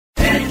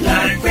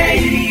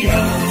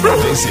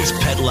This is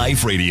Pet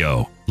Life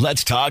Radio.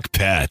 Let's talk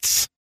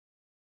pets.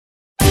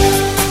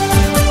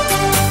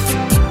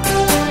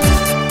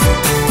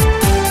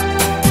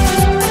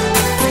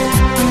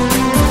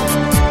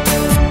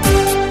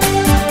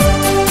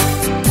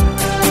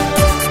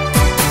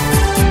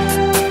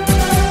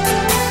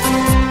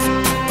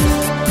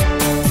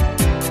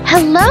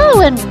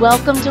 Hello and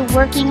welcome to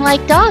Working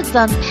Like Dogs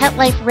on Pet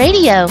Life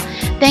Radio.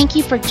 Thank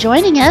you for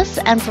joining us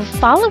and for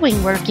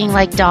following Working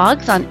Like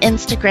Dogs on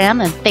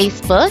Instagram and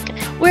Facebook.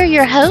 We're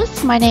your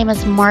hosts. My name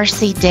is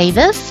Marcy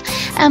Davis,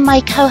 and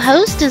my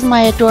co-host is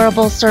my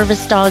adorable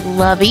service dog,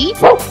 Lovey.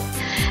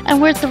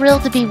 And we're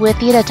thrilled to be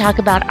with you to talk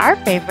about our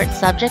favorite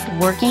subject,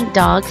 working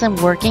dogs and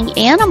working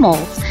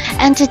animals.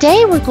 And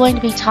today we're going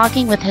to be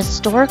talking with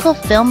historical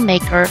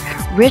filmmaker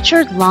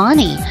Richard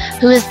Lonnie,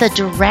 who is the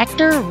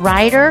director,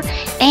 writer,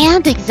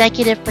 and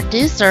executive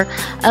producer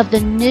of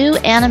the new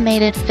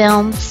animated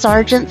film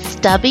Sergeant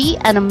Stubby,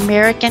 An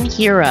American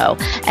Hero.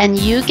 And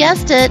you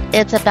guessed it,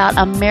 it's about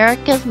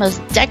America's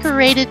most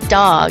decorated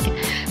dog.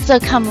 So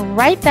come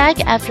right back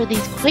after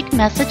these quick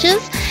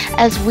messages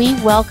as we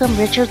welcome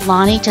Richard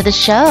Lonnie to the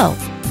show.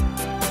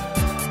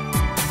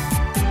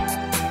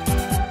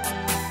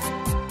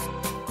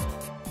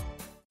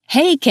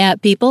 Hey,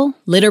 cat people.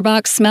 Litter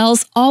box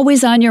smells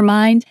always on your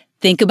mind?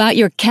 Think about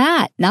your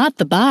cat, not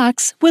the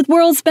box, with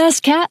World's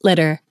Best Cat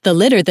Litter, the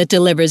litter that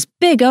delivers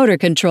big odor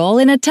control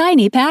in a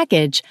tiny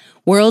package.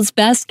 World's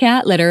Best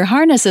Cat Litter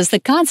harnesses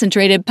the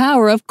concentrated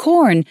power of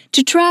corn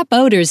to trap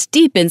odors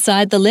deep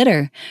inside the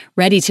litter.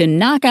 Ready to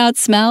knock out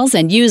smells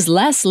and use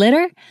less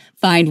litter?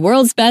 Find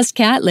World's Best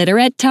Cat Litter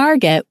at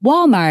Target,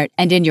 Walmart,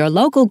 and in your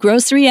local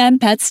grocery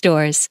and pet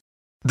stores.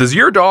 Does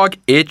your dog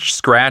itch,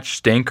 scratch,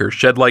 stink, or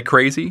shed like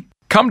crazy?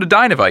 Come to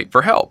Dynavite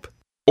for help.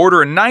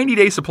 Order a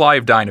 90-day supply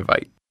of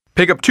Dynavite.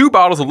 Pick up 2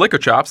 bottles of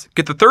Lico-Chops,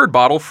 get the 3rd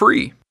bottle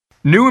free.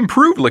 New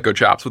improved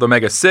Lico-Chops with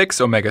Omega-6,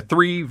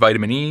 Omega-3,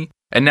 Vitamin E,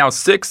 and now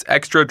 6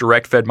 extra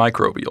direct-fed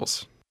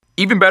microbials.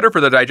 Even better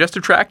for the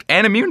digestive tract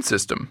and immune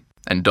system.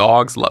 And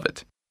dogs love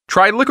it.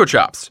 Try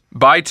Lico-Chops.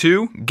 Buy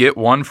 2, get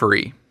 1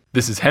 free.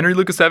 This is Henry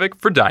Lukasevic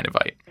for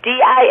Dynavite.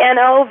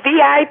 DINOVITE.com.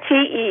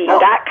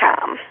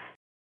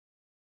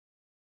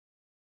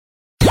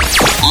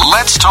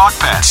 Let's talk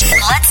pets.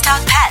 Let's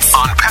talk pets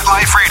On Pet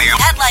Life Radio.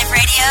 Pet Life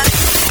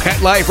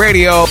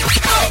Radio.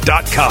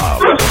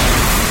 PetLifeRadio.com.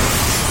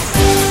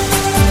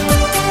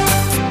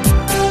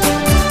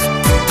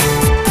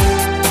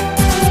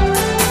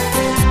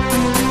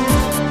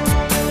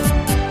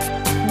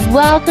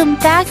 Welcome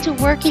back to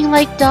Working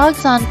Like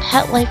Dogs on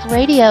Pet Life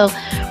Radio.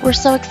 We're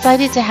so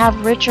excited to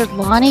have Richard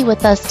Lonnie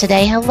with us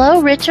today.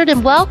 Hello, Richard,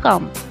 and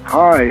welcome.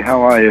 Hi,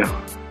 how are you?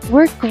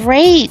 We're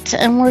great,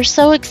 and we're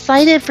so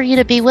excited for you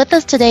to be with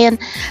us today and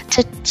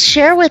to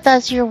share with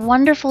us your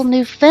wonderful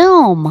new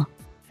film.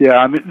 Yeah,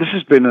 I mean, this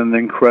has been an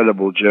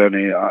incredible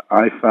journey.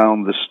 I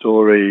found the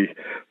story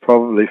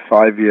probably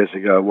 5 years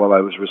ago while I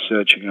was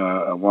researching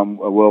a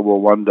World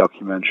War I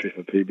documentary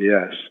for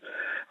PBS.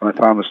 And I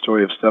found the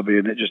story of Stubby,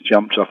 and it just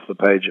jumped off the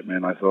page at me,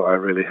 and I thought I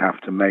really have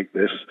to make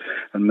this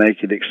and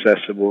make it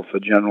accessible for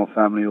general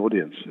family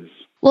audiences.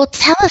 Well,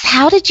 tell us,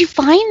 how did you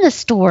find the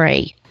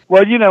story?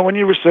 Well, you know, when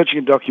you're researching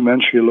a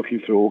documentary, you're looking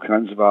through all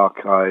kinds of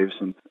archives,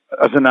 and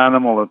as an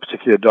animal, a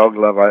particular dog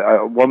lover,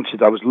 I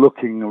was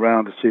looking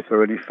around to see if there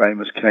were any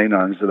famous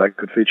canines that I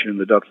could feature in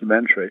the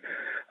documentary,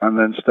 and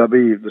then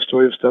Stubby, the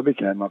story of Stubby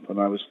came up, and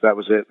that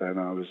was it. Then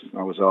I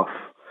was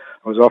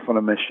off on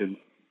a mission.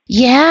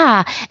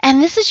 Yeah,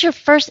 and this is your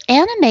first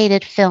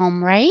animated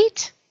film,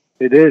 right?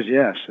 It is,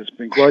 yes. It's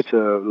been quite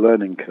a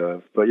learning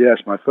curve. But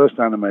yes, my first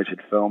animated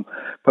film.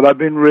 But I've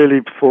been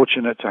really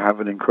fortunate to have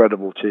an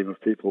incredible team of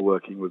people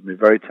working with me,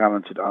 very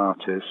talented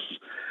artists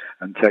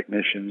and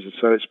technicians. And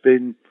so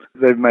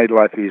they've made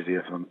life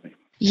easier for me.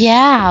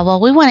 Yeah, well,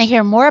 we want to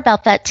hear more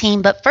about that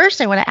team. But first,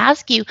 I want to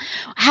ask you,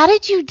 how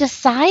did you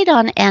decide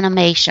on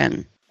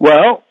animation?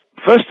 Well,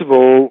 first of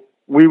all,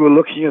 we were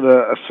looking at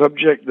a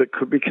subject that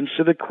could be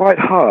considered quite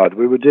hard.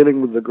 We were dealing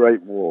with the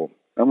Great War.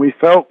 And we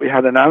felt we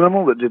had an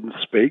animal that didn't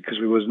speak because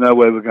there was no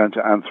way we were going to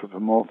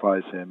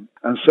anthropomorphize him.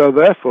 And so,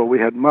 therefore, we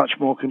had much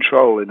more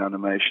control in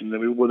animation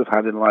than we would have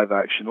had in live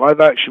action. Live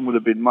action would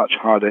have been much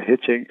harder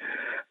hitting,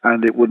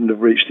 and it wouldn't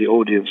have reached the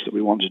audience that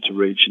we wanted to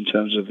reach in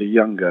terms of the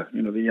younger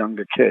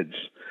kids.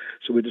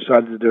 So we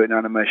decided to do it in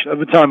animation. At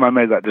the time I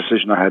made that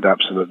decision, I had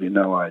absolutely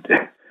no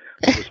idea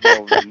what was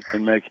involved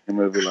in making a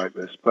movie like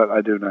this, but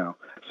I do now.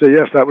 So,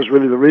 yes, that was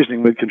really the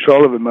reasoning, with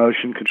control of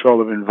emotion, control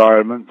of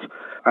environment,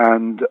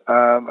 and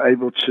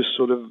able to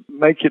sort of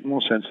make it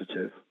more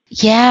sensitive.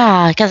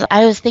 Yeah, because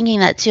I was thinking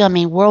that too. I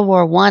mean, World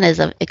War I is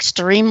an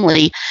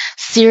extremely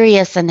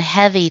serious and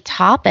heavy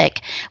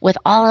topic with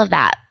all of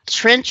that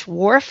trench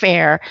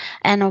warfare,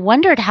 and I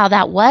wondered how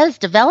that was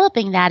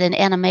developing that in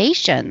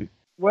animation.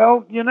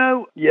 Well,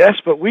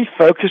 yes, but we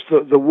focused,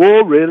 the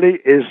war really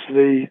is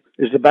the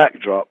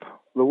backdrop.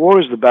 The war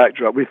is the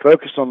backdrop. We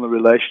focused on the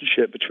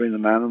relationship between the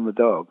man and the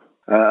dog.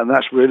 And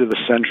that's really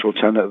the central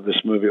tenet of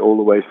this movie all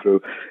the way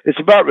through. This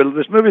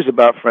movie is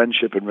about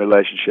friendship and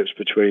relationships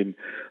between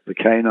the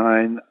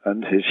canine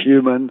and his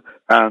human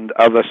and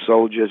other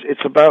soldiers.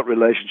 It's about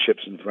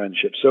relationships and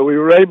friendships. So we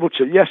were able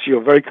to, yes,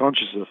 you're very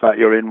conscious of the fact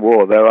you're in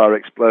war. There are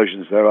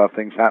explosions, there are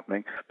things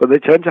happening, but they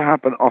tend to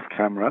happen off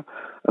camera.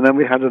 And then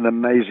we had an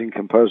amazing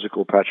composer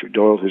called Patrick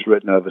Doyle, who's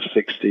written over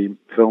 60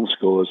 film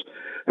scores,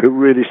 who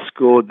really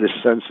scored this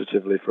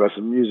sensitively for us.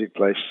 And music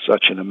plays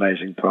such an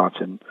amazing part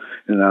in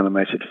an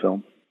animated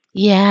film.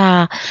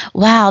 Yeah.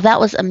 Wow, that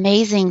was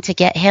amazing to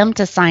get him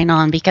to sign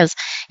on because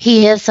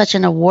he is such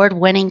an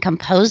award-winning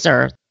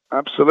composer.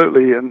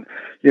 Absolutely. And,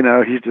 you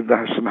know, he did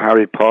some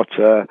Harry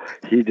Potter,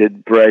 he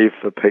did Brave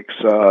for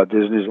Pixar,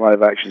 Disney's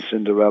live-action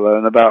Cinderella,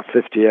 and about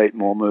 58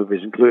 more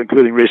movies,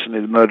 including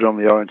recently The Murder on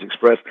the Orient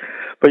Express.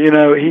 But, you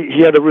know,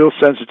 he had a real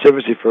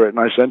sensitivity for it, and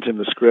I sent him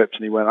the script,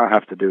 and he went, I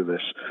have to do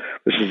this.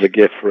 This is a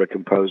gift for a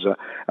composer.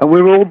 And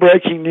we were all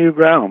breaking new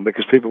ground,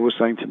 because people were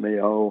saying to me,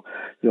 oh,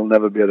 you'll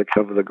never be able to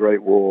cover the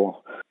Great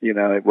War. You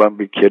know, it won't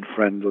be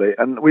kid-friendly.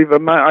 And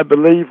I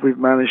believe we've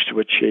managed to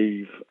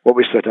achieve what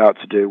we set out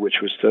to do, which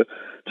was to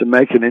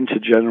make an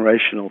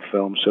intergenerational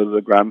film, so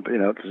that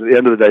because at the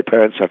end of the day,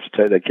 parents have to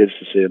take their kids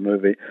to see a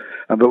movie,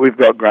 but we've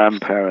got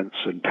grandparents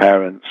and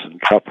parents and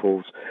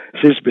couples.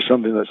 It seems to be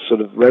something that's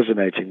sort of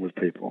resonating with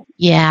people.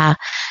 Yeah.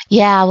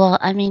 Well,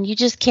 I mean, you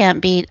just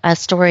can't beat a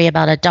story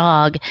about a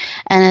dog,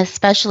 and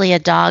especially a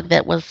dog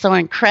that was so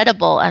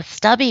incredible as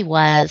Stubby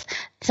was.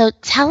 So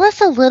tell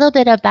us a little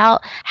bit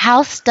about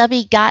how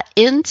Stubby got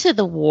into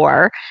the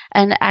war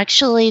and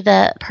actually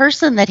the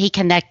person that he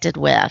connected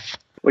with.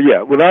 Well,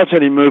 yeah, without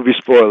any movie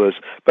spoilers,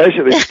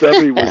 basically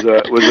Stubby was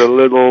a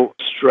little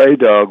stray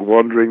dog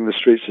wandering the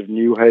streets of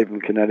New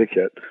Haven,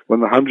 Connecticut,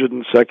 when the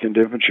 102nd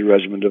Infantry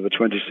Regiment of the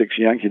 26th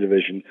Yankee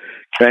Division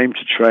came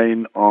to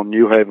train on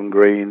New Haven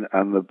Green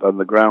and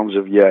the grounds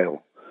of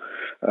Yale.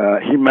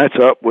 He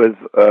met up with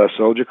a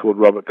soldier called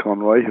Robert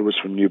Conroy, who was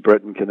from New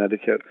Britain,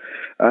 Connecticut,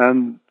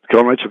 and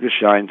Conroy took a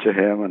shine to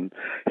him, and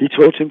he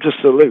taught him to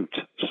salute,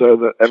 so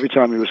that every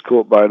time he was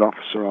caught by an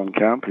officer on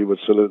camp, he would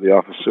salute the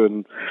officer,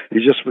 and he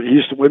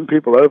used to win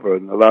people over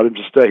and allowed him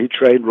to stay. He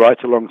trained right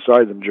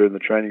alongside them during the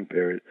training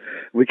period.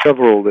 We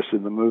cover all this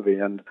in the movie,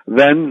 and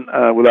then,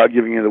 without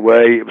giving it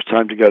away, it was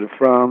time to go to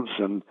France,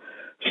 and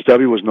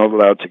Stubby was not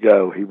allowed to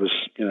go. He was,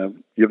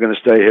 you're going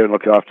to stay here and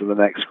look after the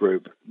next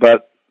group.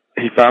 But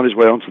he found his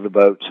way onto the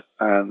boat,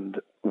 and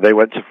they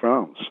went to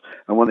France.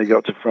 And when they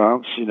got to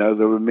France, they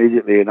were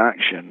immediately in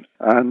action.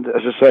 And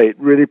as I say, it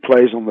really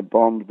plays on the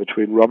bond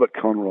between Robert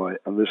Conroy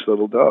and this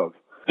little dog.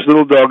 This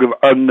little dog of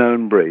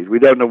unknown breed. We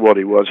don't know what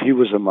he was. He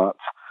was a mutt.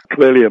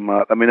 Clearly a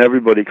mutt. I mean,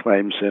 everybody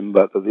claims him,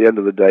 but at the end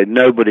of the day,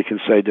 nobody can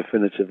say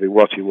definitively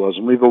what he was.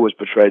 And we've always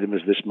portrayed him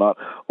as this mutt.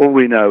 All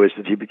we know is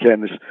that he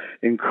became this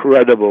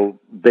incredible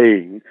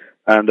being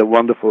and a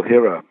wonderful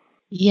hero.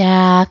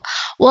 Yeah.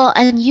 Well,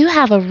 and you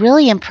have a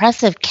really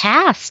impressive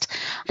cast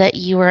that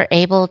you were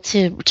able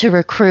to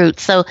recruit.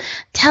 So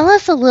tell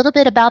us a little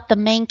bit about the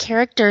main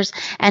characters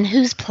and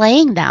who's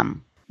playing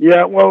them.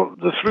 Yeah, well,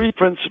 the three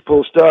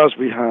principal stars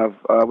we have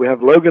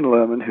Logan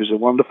Lerman, who's a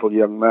wonderful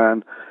young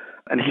man,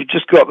 and he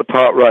just got the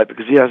part right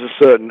because he has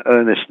a certain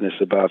earnestness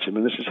about him.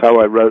 And this is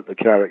how I wrote the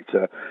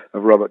character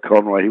of Robert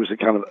Conroy. He was a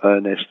kind of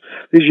earnest.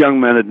 These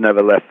young men had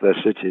never left their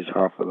cities,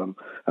 half of them.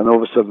 And all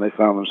of a sudden they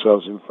found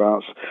themselves in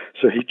France.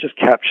 So he just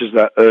captures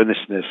that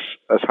earnestness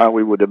as how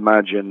we would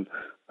imagine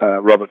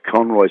Robert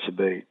Conroy to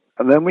be.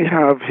 And then we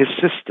have his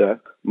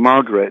sister,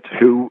 Margaret,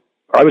 who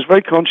I was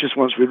very conscious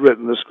once we'd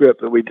written the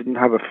script that we didn't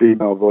have a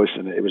female voice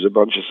in it. It was a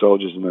bunch of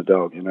soldiers and a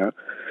dog,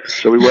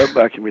 So we went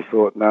back and we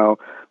thought, now,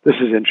 this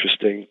is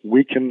interesting.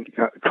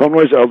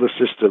 Conroy's elder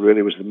sister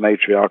really was the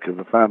matriarch of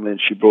the family,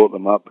 and she brought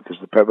them up because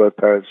both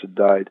parents had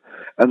died.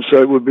 And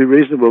so it would be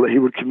reasonable that he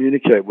would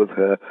communicate with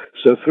her.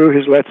 So through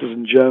his letters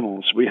and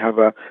journals, we have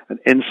an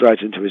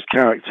insight into his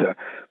character.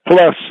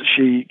 Plus,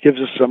 she gives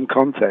us some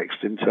context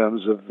in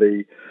terms of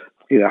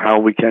how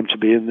we came to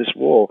be in this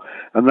war.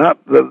 And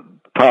the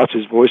part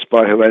is voiced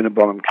by Helena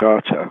Bonham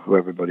Carter, who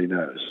everybody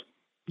knows.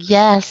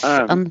 Yes.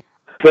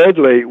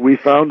 Thirdly, we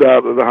found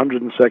out that the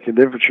 102nd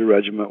Infantry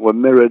Regiment were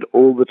mirrored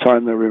all the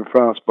time they were in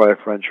France by a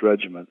French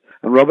regiment.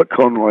 And Robert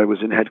Conroy was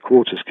in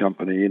headquarters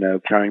company,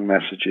 carrying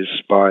messages,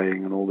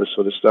 spying, and all this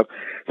sort of stuff.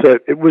 So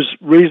it was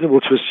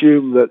reasonable to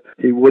assume that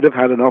he would have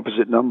had an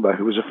opposite number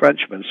who was a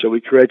Frenchman. So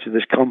we created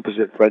this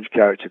composite French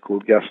character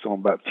called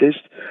Gaston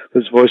Baptiste,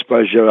 who's voiced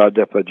by Gérard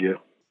Depardieu.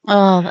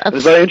 Oh,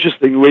 it's very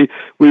interesting. We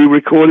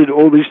recorded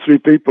all these three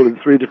people in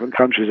three different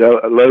countries: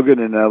 Logan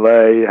in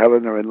LA,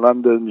 Helena in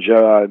London,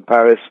 Gérard in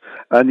Paris,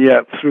 and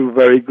yet through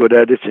very good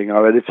editing,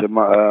 our editor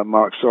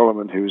Mark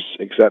Solomon, who's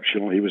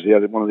exceptional, he was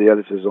one of the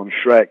editors on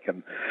Shrek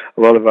and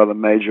a lot of other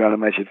major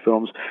animated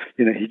films.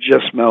 He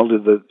just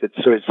melded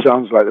so it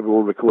sounds like they were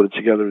all recorded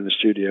together in the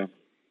studio.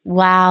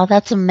 Wow,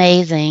 that's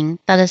amazing.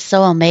 That is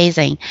so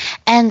amazing.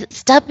 And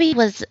Stubby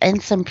was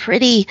in some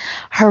pretty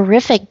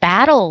horrific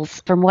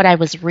battles from what I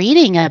was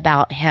reading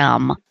about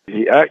him.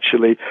 He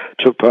actually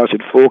took part in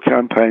 4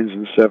 campaigns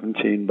and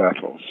 17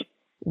 battles.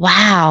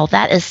 Wow,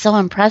 that is so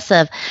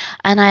impressive.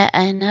 And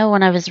I know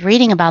when I was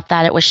reading about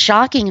that, it was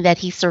shocking that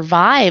he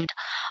survived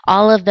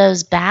all of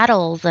those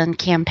battles and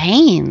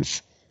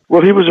campaigns.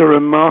 Well, he was a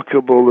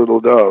remarkable little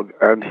dog,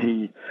 and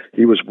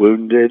he was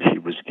wounded, he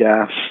was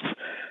gassed,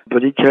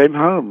 but he came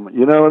home.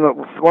 You know,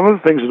 and one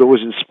of the things that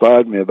always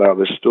inspired me about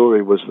this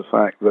story was the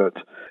fact that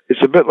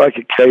it's a bit like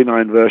a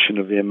canine version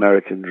of the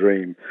American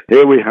dream.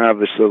 Here we have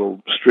this little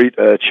street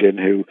urchin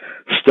who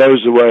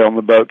stows away on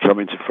the boat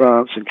coming to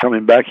France, and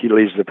coming back he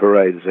leads the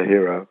parade as a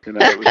hero. You know,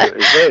 it was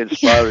a very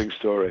inspiring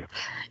story.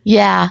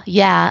 Yeah,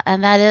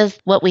 and that is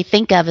what we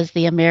think of as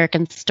the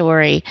American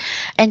story.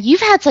 And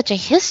you've had such a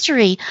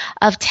history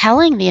of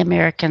telling the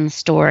American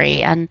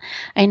story. And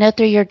I know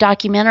through your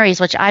documentaries,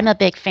 which I'm a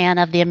big fan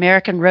of, The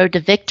American Road to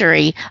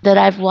Victory, that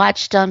I've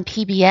watched on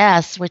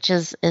PBS, which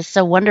is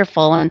so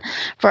wonderful. And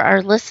for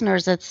our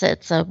listeners,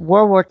 it's a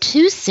World War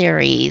II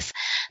series.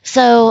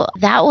 So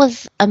that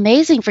was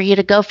amazing for you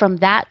to go from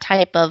that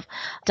type of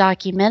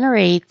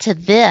documentary to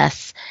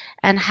this.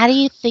 And how do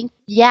you think,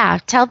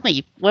 tell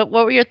me, what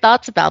were your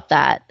thoughts about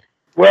that?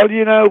 Well,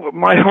 you know,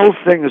 my whole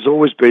thing has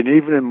always been,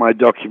 even in my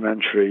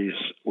documentaries,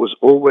 was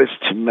always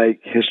to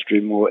make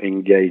history more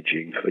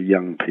engaging for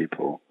young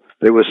people.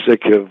 They were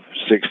sick of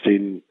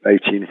 16,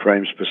 18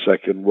 frames per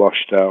second,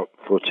 washed out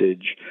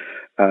footage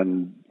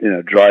and,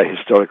 dry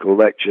historical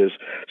lectures.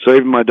 So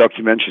even my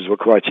documentaries were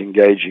quite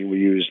engaging. We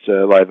used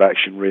live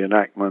action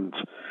reenactment,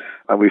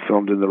 and we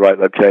filmed in the right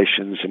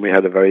locations, and we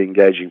had a very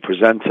engaging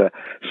presenter.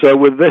 So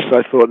with this,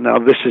 I thought, now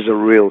this is a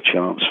real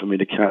chance for me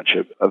to catch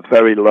a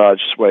very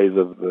large swathe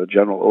of the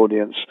general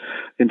audience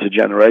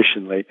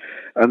intergenerationally.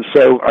 And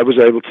so I was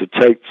able to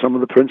take some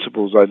of the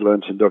principles I'd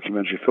learned in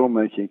documentary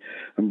filmmaking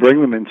and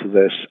bring them into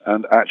this,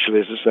 and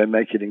actually, as I say,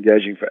 make it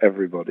engaging for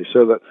everybody.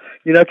 So that,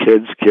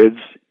 kids,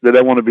 they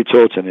don't want to be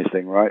taught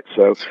anything, right?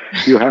 So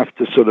you have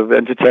to sort of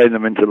entertain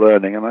them into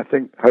learning, and I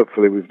think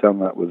hopefully we've done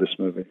that with this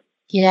movie.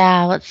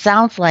 Yeah, well, it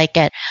sounds like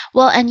it.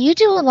 Well, and you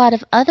do a lot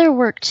of other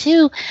work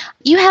too.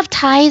 You have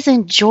ties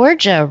in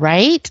Georgia,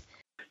 right?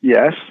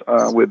 Yes,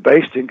 we're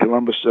based in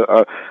Columbus,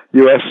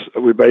 U.S.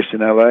 We're based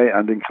in L.A.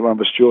 and in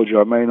Columbus, Georgia.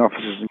 Our main office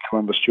is in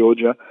Columbus,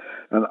 Georgia.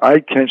 And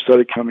I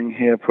started coming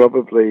here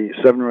probably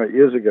 7 or 8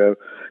 years ago,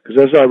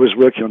 because as I was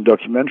working on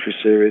documentary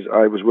series,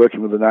 I was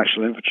working with the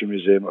National Infantry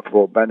Museum at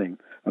Fort Benning,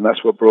 and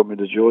that's what brought me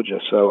to Georgia.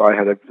 So I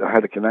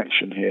had a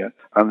connection here,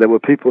 and there were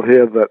people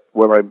here that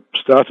when I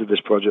started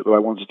this project that I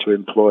wanted to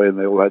employ, and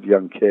they all had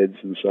young kids,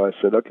 and so I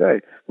said,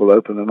 okay, we'll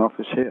open an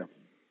office here.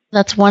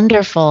 That's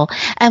wonderful.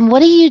 And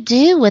what do you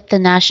do with the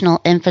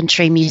National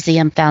Infantry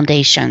Museum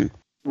Foundation?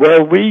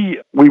 Well, we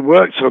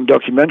worked on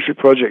documentary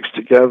projects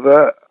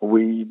together.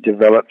 We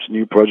developed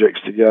new projects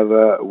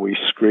together. We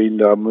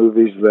screened our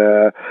movies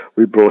there.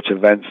 We brought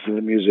events to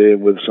the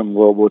museum with some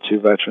World War II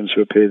veterans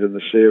who appeared in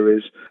the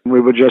series.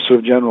 We were just sort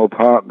of general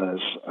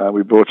partners.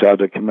 We brought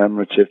out a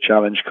commemorative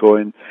challenge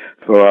coin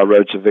for our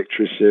Road to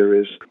Victory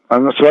series.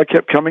 And so I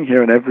kept coming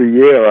here, and every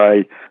year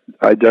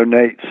I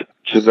donate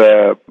to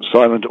their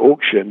silent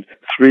auction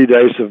 3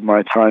 days of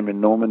my time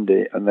in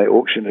Normandy, and they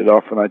auction it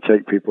off, and I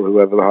take people,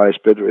 whoever the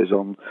highest bidder is,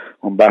 on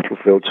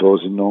battlefield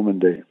tours in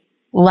Normandy.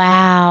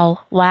 Wow.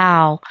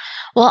 Well,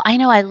 I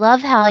know I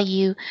love how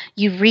you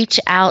reach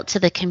out to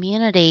the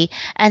community,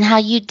 and how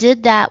you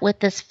did that with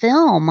this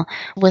film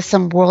with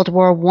some World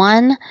War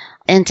I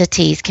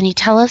entities. Can you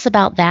tell us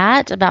about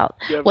that,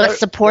 what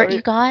support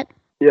you got?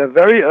 Yeah,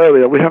 very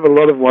early. We have a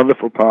lot of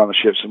wonderful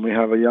partnerships, and we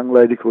have a young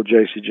lady called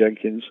J.C.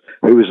 Jenkins,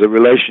 who is a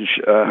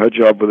relationship. Her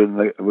job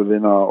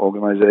within our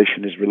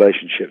organization is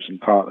relationships and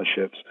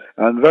partnerships.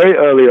 And very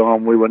early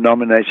on, we were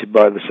nominated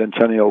by the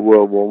Centennial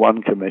World War I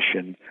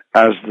Commission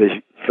as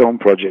the film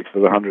project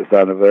for the 100th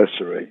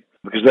anniversary,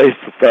 because they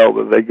felt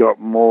that they got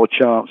more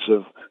chance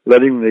of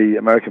letting the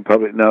American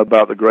public know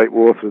about the Great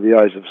War through the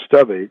eyes of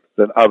Stubby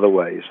than other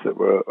ways that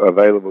were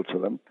available to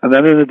them. And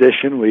then in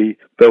addition, we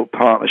built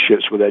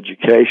partnerships with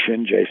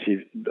education.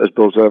 JC has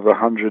built over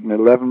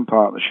 111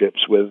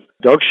 partnerships with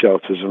dog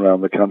shelters around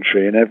the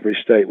country. In every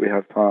state we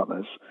have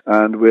partners.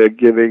 And we're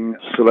giving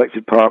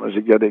selected partners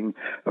are getting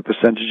a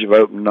percentage of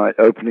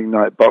opening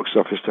night box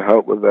office to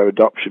help with their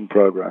adoption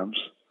programs.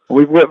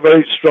 We've worked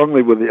very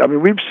strongly with it. I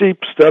mean, we see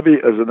Stubby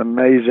as an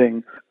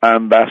amazing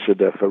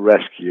ambassador for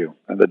rescue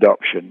and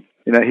adoption.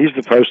 He's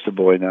the poster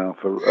boy now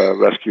for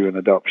rescue and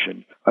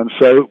adoption. And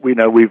so,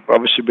 we've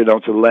obviously been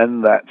able to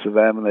lend that to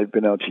them, and they've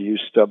been able to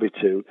use Stubby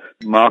to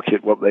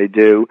market what they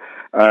do,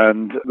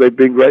 and they've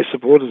been great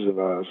supporters of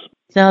ours.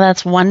 No,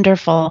 that's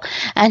wonderful.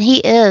 And he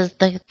is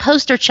the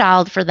poster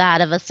child for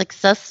that, of a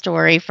success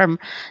story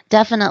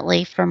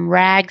definitely from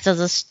rags as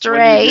a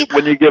stray.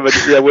 When you give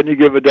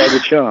a dog a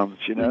chance,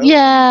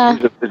 Yeah.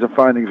 He's a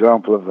fine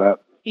example of that.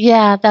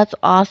 Yeah, that's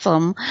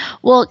awesome.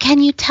 Well, can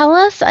you tell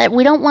us,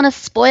 we don't want to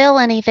spoil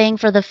anything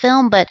for the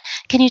film, but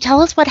can you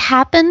tell us what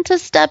happened to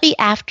Stubby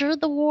after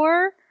the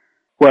war?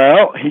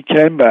 Well, he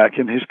came back,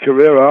 and his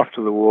career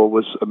after the war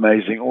was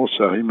amazing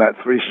also. He met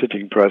 3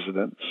 sitting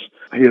presidents.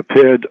 He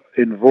appeared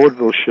in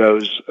vaudeville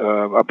shows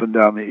up and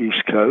down the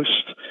East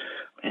Coast.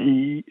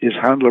 his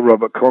handler,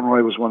 Robert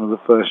Conroy, was one of the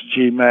first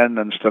G-men,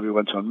 and Stubby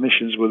went on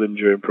missions with him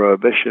during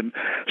Prohibition.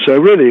 So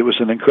really, it was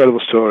an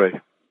incredible story.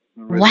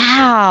 Really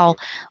wow.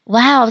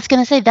 Wow. I was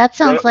going to say, that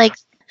sounds like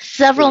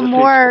several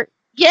more.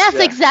 Yes,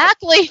 yeah.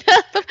 Exactly.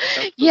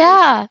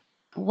 Yeah.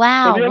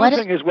 Wow. And the other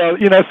thing is, well,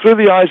 through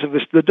the eyes of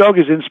this, the dog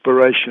is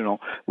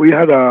inspirational. We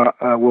had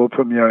our world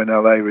premiere in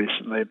LA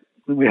recently.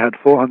 We had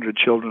 400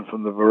 children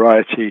from the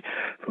Variety,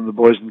 from the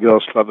Boys and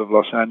Girls Club of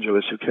Los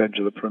Angeles, who came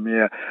to the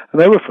premiere.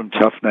 And they were from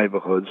tough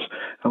neighborhoods.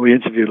 And we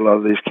interviewed a lot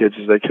of these kids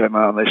as they came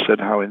out, and they said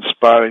how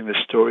inspiring this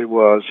story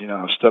was,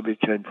 how Stubby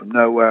came from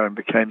nowhere and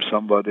became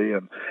somebody.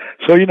 And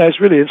so,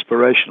 it's really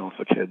inspirational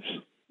for kids.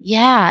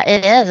 Yeah,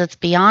 it is. It's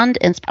beyond.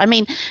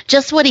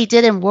 Just what he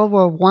did in World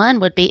War I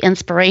would be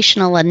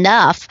inspirational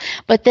enough.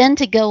 But then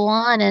to go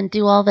on and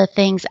do all the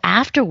things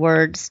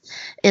afterwards,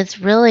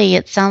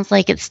 it sounds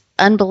like it's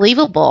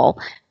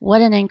unbelievable.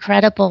 What an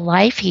incredible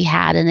life he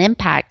had, an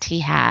impact he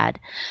had.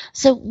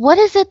 So what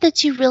is it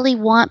that you really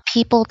want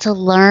people to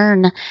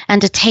learn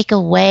and to take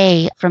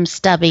away from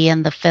Stubby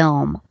in the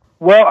film?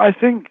 Well, I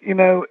think,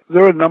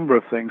 there are a number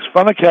of things.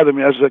 Fun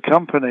Academy, as a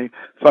company,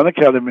 Fun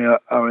Academy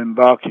are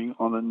embarking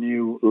on a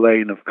new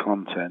lane of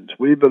content.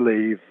 We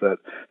believe that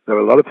there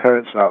are a lot of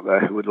parents out there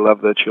who would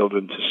love their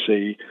children to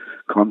see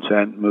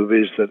content,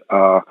 movies that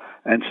are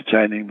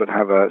entertaining but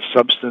have a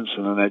substance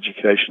and an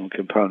educational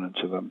component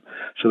to them.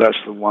 So that's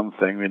the one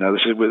thing.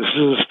 This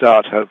is a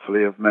start,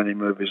 hopefully, of many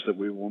movies that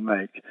we will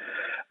make.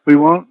 We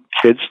want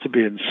kids to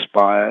be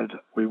inspired.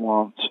 We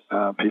want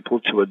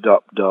people to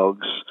adopt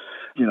dogs.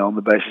 On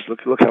the basis,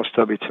 look how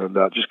Stubby turned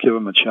out. Just give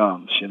him a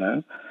chance,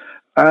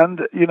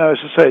 And, as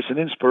I say, it's an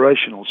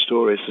inspirational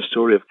story. It's a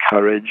story of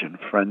courage and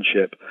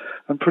friendship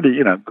and pretty,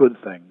 good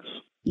things.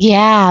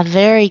 Yeah,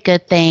 very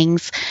good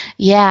things.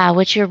 Yeah,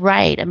 which you're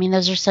right.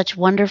 Those are such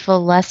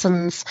wonderful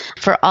lessons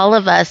for all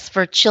of us,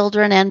 for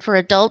children and for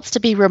adults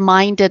to be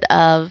reminded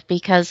of,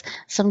 because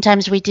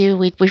sometimes we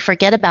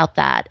forget about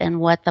that and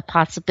what the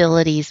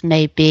possibilities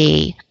may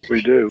be.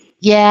 We do.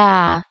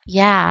 Yeah.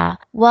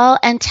 Well,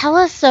 and tell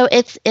us, so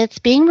it's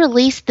being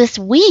released this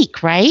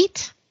week,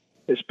 right?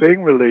 It's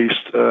being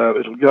released.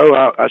 It'll go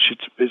out. Actually,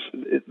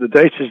 the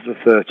date is the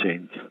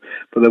 13th,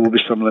 but there will be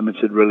some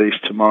limited release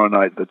tomorrow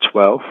night, the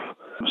 12th.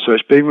 So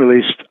it's being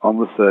released on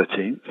the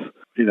 13th,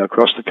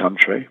 across the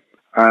country.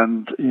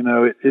 And,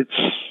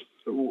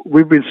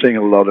 we've been seeing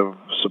a lot of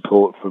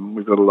support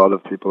we've got a lot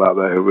of people out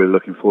there who are really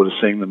looking forward to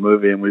seeing the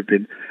movie, and we've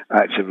been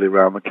actively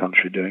around the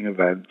country doing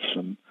events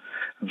and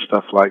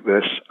stuff like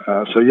this.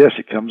 So yes,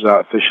 it comes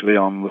out officially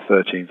on the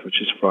 13th,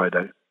 which is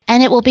Friday.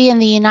 And it will be in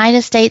the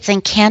United States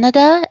and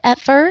Canada at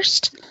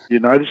first?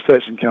 United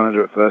States and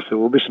Canada at first. There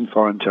will be some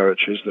foreign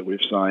territories that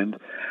we've signed.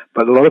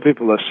 But a lot of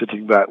people are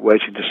sitting back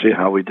waiting to see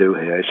how we do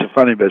here. It's a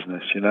funny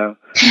business, They're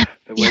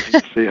waiting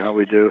to see how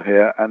we do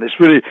here. And it's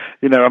really,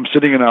 I'm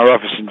sitting in our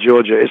office in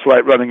Georgia. It's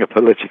like running a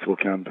political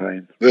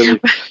campaign.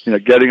 Really,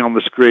 getting on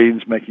the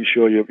screens, making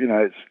sure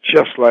it's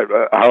just like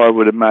how I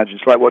would imagine.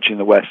 It's like watching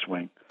The West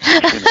Wing.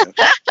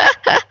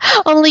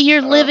 Only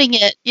you're living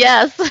it,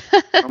 yes.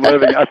 I'm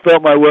living it. I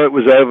thought my work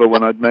was over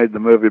when I'd made the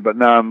movie, but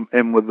now I'm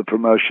in with the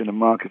promotion and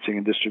marketing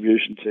and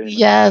distribution team.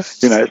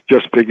 Yes. It's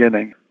just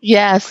beginning.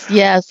 Yes. We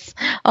have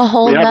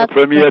a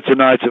premiere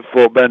tonight at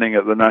Fort Benning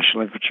at the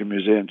National Infantry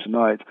Museum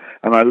tonight,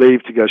 and I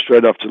leave to go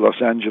straight off to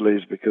Los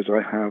Angeles because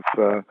I have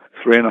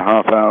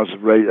 3.5 hours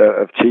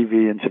of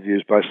TV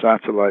interviews by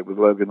satellite with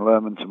Logan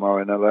Lerman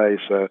tomorrow in LA,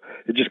 so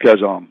it just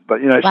goes on. But,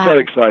 it's so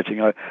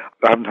exciting. I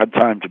haven't had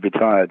time to be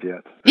tired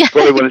yet.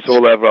 Probably when it's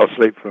all over, I'll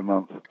sleep for a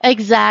month.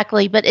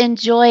 Exactly, but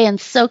enjoy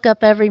and soak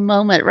up every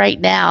moment right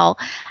now.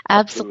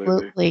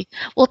 Absolutely.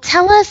 Well,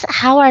 tell us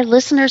how our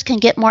listeners can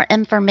get more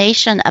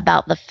information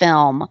about the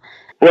film.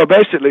 Well,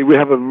 basically, we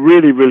have a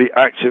really, really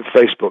active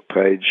Facebook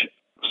page,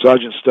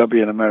 Sergeant Stubby,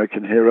 an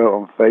American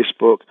Hero, on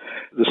Facebook.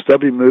 The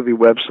Stubby Movie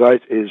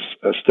website is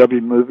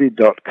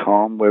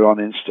stubbymovie.com. We're on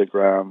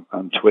Instagram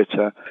and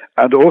Twitter.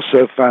 And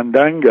also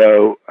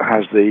Fandango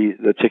has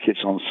the tickets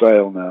on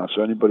sale now.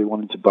 So anybody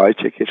wanting to buy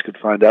tickets could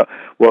find out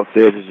what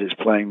theaters it's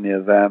playing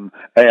near them.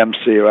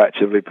 AMC are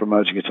actively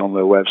promoting it on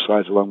their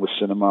website, along with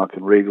Cinemark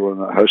and Regal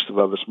and a host of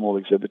other small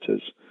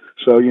exhibitors.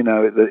 So,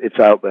 it's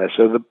out there.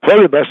 So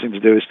probably the best thing to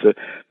do is to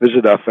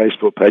visit our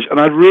Facebook page. And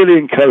I'd really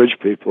encourage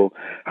people,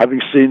 having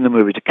seen the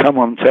movie, to come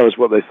on and tell us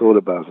what they thought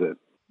about it.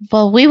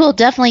 Well, we will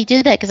definitely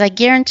do that because I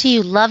guarantee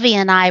you Lovey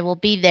and I will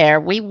be there.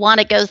 We want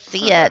to go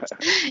see it.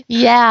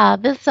 Yeah,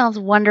 this sounds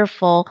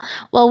wonderful.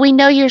 Well, we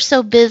know you're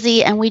so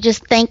busy, and we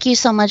just thank you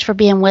so much for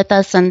being with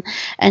us and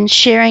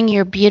sharing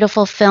your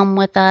beautiful film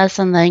with us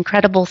and the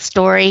incredible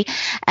story.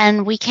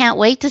 And we can't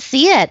wait to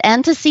see it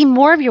and to see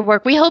more of your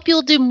work. We hope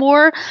you'll do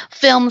more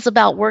films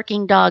about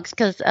working dogs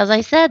because, as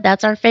I said,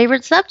 that's our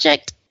favorite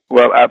subject.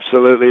 Well,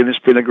 absolutely, and it's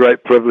been a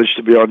great privilege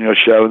to be on your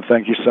show, and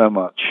thank you so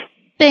much.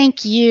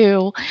 Thank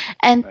you.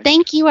 And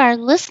thank you, our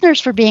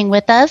listeners, for being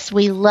with us.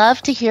 We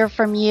love to hear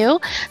from you.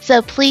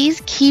 So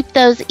please keep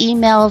those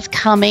emails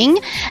coming.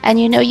 And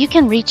you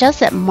can reach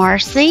us at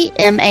Marcie,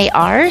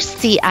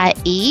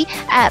 MARCIE,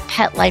 at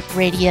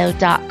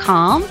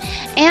PetLifeRadio.com.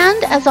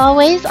 And as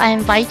always, I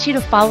invite you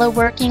to follow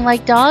Working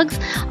Like Dogs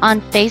on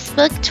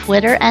Facebook,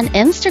 Twitter, and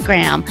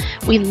Instagram.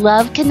 We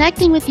love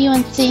connecting with you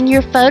and seeing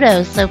your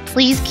photos. So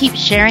please keep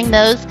sharing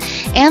those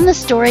and the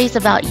stories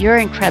about your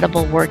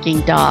incredible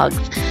working dogs.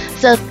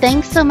 So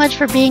thanks so much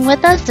for being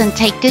with us, and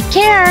take good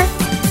care.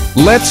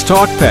 Let's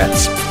Talk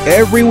Pets,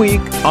 every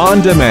week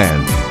on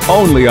demand,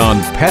 only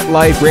on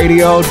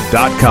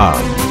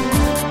PetLifeRadio.com.